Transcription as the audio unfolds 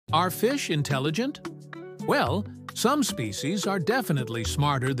Are fish intelligent? Well, some species are definitely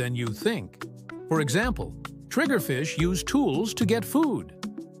smarter than you think. For example, triggerfish use tools to get food.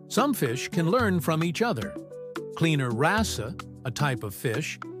 Some fish can learn from each other. Cleaner wrasse, a type of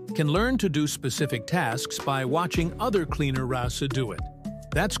fish, can learn to do specific tasks by watching other cleaner wrasse do it.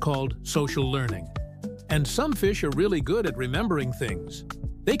 That's called social learning. And some fish are really good at remembering things.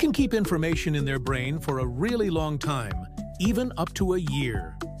 They can keep information in their brain for a really long time, even up to a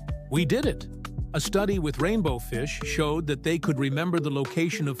year. We did it. A study with Rainbowfish showed that they could remember the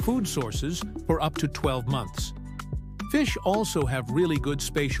location of food sources for up to 12 months. Fish also have really good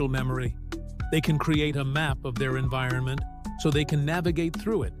spatial memory. They can create a map of their environment so they can navigate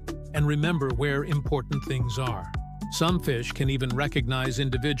through it and remember where important things are. Some fish can even recognize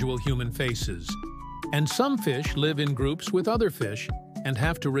individual human faces. And some fish live in groups with other fish and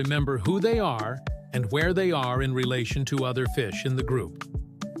have to remember who they are and where they are in relation to other fish in the group.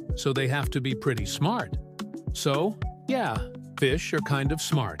 So they have to be pretty smart. So, yeah, fish are kind of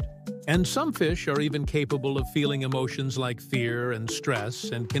smart. And some fish are even capable of feeling emotions like fear and stress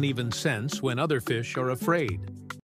and can even sense when other fish are afraid.